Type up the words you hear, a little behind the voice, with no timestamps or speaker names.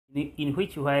in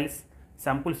which vials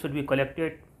samples should be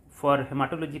collected for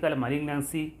hematological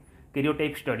malignancy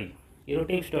karyotype study.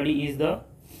 Karyotype study is the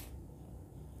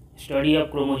study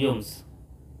of chromosomes,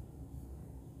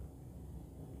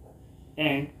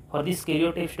 and for this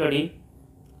karyotype study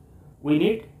we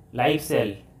need live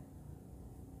cell.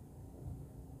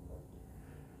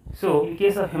 So in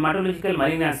case of hematological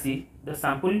malignancy, the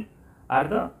sample are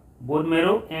the bone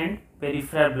marrow and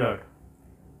peripheral blood,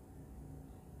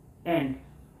 and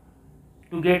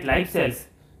to get live cells,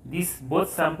 these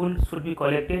both samples should be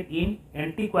collected in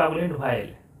anticoagulant vial,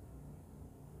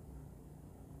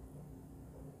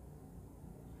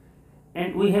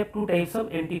 and we have two types of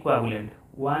anticoagulant.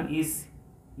 One is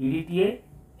EDTA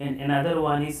and another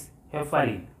one is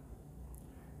heparin.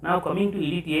 Now coming to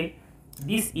EDTA,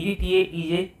 this EDTA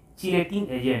is a chelating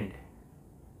agent.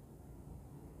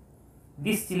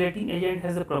 This chelating agent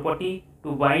has the property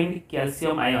to bind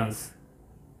calcium ions.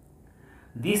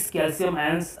 These calcium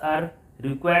ions are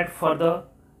required for the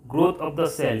growth of the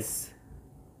cells.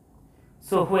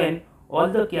 So when all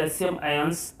the calcium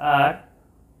ions are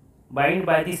bound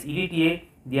by this EDTA,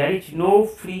 there is no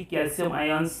free calcium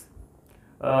ions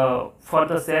for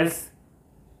the cells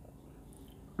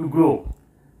to grow.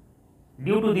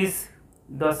 Due to this,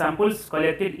 the samples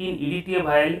collected in EDTA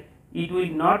vial, it will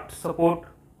not support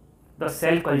the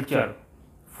cell culture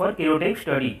for karyotype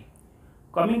study.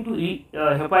 Coming to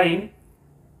heparin,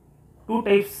 two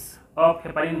types of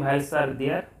heparin vials are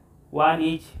there. One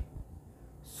is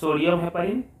sodium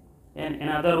heparin and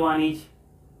another one is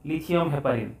lithium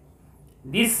heparin.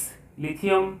 This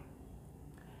lithium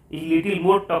is little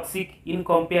more toxic in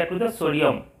compared to the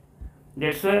sodium.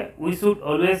 That's why we should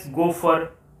always go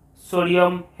for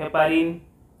sodium heparin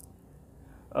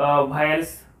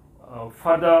vials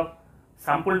for the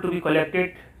sample to be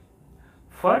collected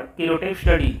for karyotype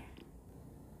study.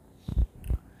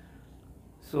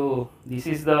 So this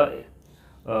is the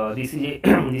this is a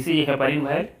this is a heparin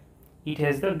vial. It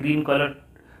has the green color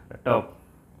top.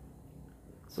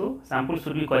 So sample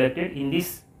should be collected in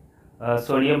this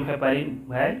sodium heparin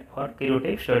vial for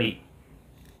karyotype study.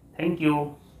 Thank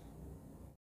you.